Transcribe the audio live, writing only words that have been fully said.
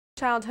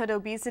Childhood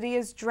obesity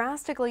is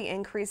drastically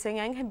increasing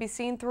and can be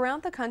seen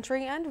throughout the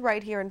country and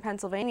right here in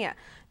Pennsylvania.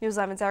 News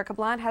 11's Erica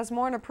Blatt has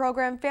more on a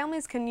program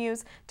families can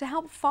use to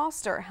help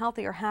foster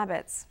healthier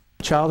habits.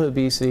 Childhood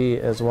obesity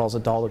as well as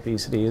adult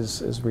obesity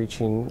is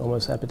reaching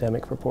almost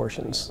epidemic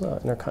proportions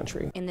in our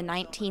country. In the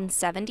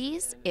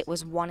 1970s, it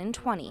was 1 in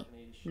 20.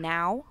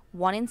 Now,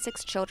 1 in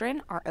 6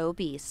 children are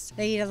obese.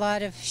 They eat a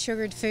lot of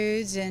sugared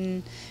foods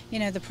and,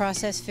 the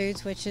processed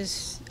foods, which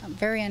is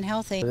very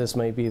unhealthy. This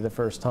may be the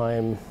first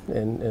time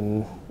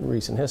in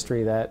recent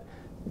history that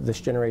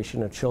this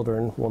generation of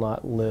children will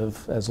not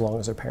live as long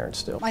as their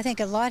parents do. I think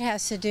a lot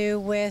has to do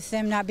with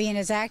them not being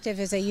as active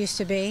as they used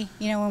to be.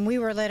 When we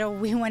were little,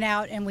 we went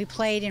out and we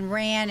played and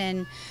ran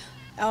and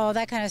all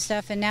that kind of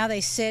stuff, and now they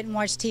sit and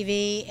watch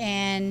TV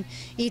and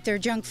eat their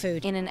junk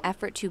food. In an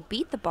effort to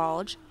beat the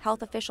bulge,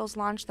 health officials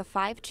launched the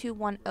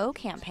 5210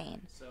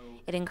 campaign.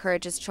 It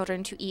encourages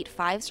children to eat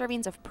 5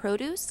 servings of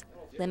produce,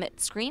 limit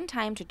screen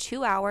time to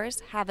 2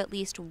 hours, have at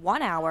least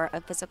 1 hour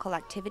of physical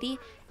activity,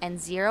 and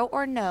 0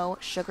 or no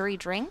sugary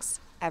drinks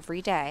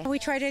every day. We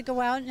try to go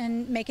out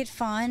and make it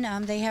fun.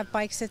 They have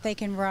bikes that they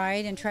can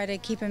ride and try to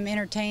keep them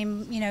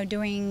entertained,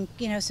 doing,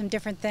 some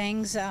different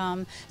things.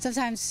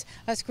 Sometimes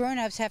us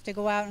grown-ups have to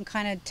go out and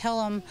kind of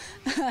tell them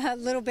a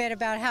little bit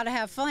about how to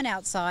have fun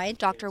outside.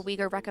 Dr.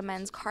 Wieger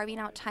recommends carving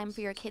out time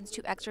for your kids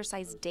to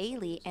exercise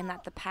daily and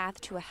that the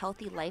path to a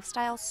healthy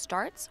lifestyle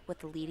starts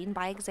with leading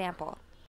by example.